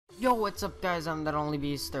Yo, what's up guys, I'm that only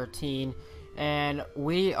beast 13 and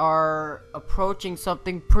we are approaching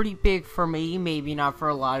something pretty big for me, maybe not for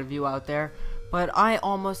a lot of you out there, but I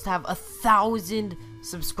almost have 1,000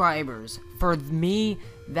 subscribers. For me,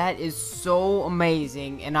 that is so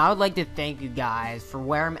amazing, and I would like to thank you guys for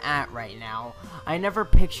where I'm at right now. I never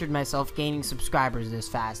pictured myself gaining subscribers this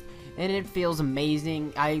fast, and it feels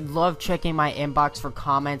amazing. I love checking my inbox for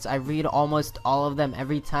comments. I read almost all of them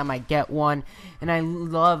every time I get one, and I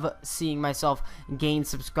love seeing myself gain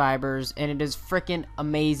subscribers, and it is freaking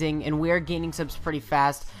amazing, and we are gaining subs pretty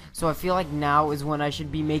fast. So I feel like now is when I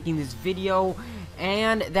should be making this video,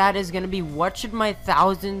 and that is going to be, what should my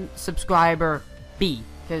 1,000 subscriber be?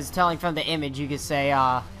 Because telling from the image, you could say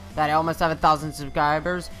that I almost have 1,000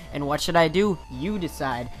 subscribers, and what should I do? You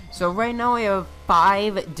decide. So right now I have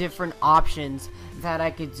 5 different options that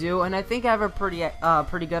I could do, and I think I have a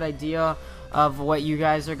pretty good idea of what you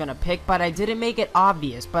guys are gonna pick, but I didn't make it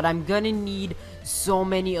obvious. But I'm gonna need so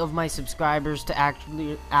many of my subscribers to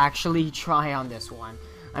actually try on this one.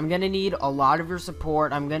 I'm gonna need a lot of your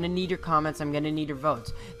support. I'm gonna need your comments. I'm gonna need your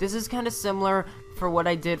votes. This is kind of similar for what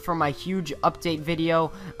I did for my huge update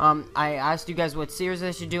video. I asked you guys what series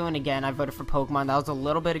I should do, and again, I voted for Pokemon. That was a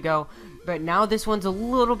little bit ago, but now this one's a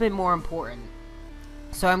little bit more important.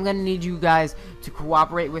 So I'm gonna need you guys to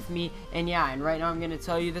cooperate with me, and yeah, and right now I'm gonna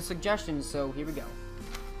tell you the suggestions. So here we go.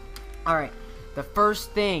 All right. The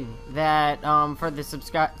first thing that for the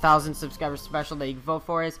 1,000 subscriber special that you can vote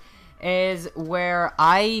for is where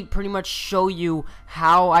I pretty much show you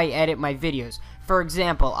how I edit my videos. For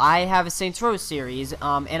example, I have a Saints Row series,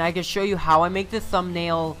 and I can show you how I make the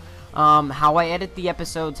thumbnail, how I edit the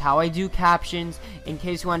episodes, how I do captions, in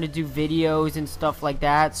case you want to do videos and stuff like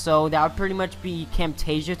that. So that would pretty much be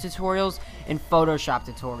Camtasia tutorials and Photoshop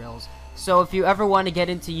tutorials. So if you ever want to get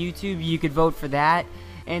into YouTube, you could vote for that.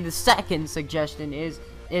 And the second suggestion is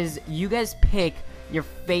you guys pick your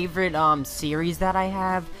favorite series that I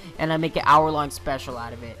have, and I make an hour-long special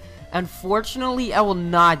out of it. Unfortunately, I will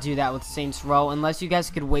not do that with Saints Row unless you guys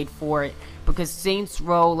could wait for it, because Saints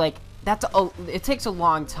Row, like, it takes a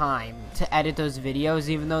long time to edit those videos,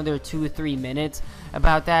 even though they're 2 or 3 minutes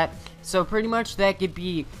about that. So pretty much that could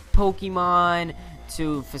be Pokemon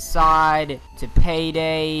to Facade to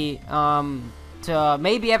Payday to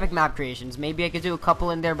maybe Epic Map Creations. Maybe I could do a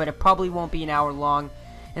couple in there, but it probably won't be an hour long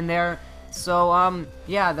in there. So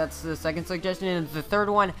yeah, that's the second suggestion. And the third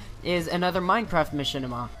one is another Minecraft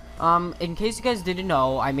Machinima. In case you guys didn't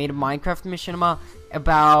know, I made a Minecraft Machinima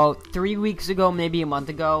about 3 weeks ago, maybe a month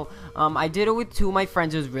ago. I did it with 2 of my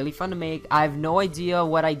friends. It was really fun to make. I have no idea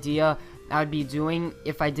what idea I would be doing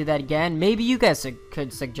if I did that again. Maybe you guys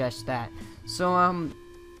could suggest that. So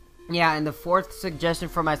yeah, and the fourth suggestion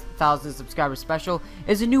for my 1,000 subscriber special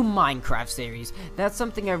is a new Minecraft series. That's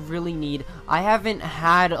something I really need. I haven't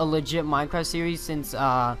had a legit Minecraft series since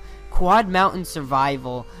Quad Mountain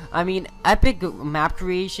Survival. I mean, Epic Map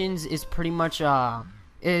Creations is pretty much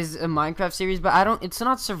is a Minecraft series, but it's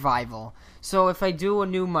not survival. So if I do a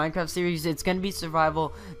new Minecraft series, it's gonna be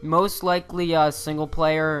survival, most likely single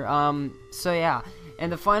player. So yeah.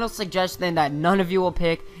 And the final suggestion that none of you will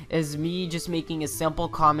pick is me just making a simple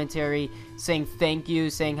commentary saying thank you,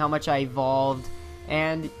 saying how much I evolved,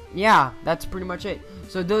 and yeah, that's pretty much it.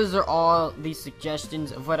 So those are all the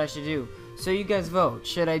suggestions of what I should do. So you guys vote.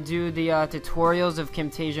 Should I do the tutorials of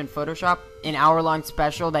Camtasia and Photoshop, an hour-long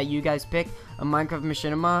special that you guys pick, a Minecraft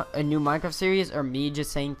Machinima, a new Minecraft series, or me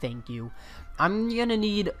just saying thank you? I'm gonna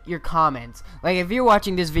need your comments. Like, if you're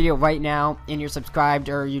watching this video right now and you're subscribed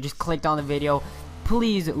or you just clicked on the video,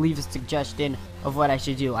 please leave a suggestion of what I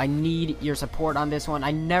should do. I need your support on this one.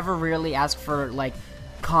 I never really ask for like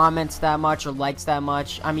comments that much or likes that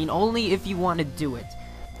much. I mean, only if you want to do it.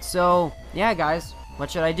 So yeah, guys, what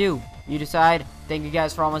should I do? You decide. Thank you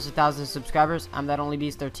guys for almost 1,000 subscribers. I'm that only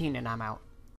beast 13, and I'm out.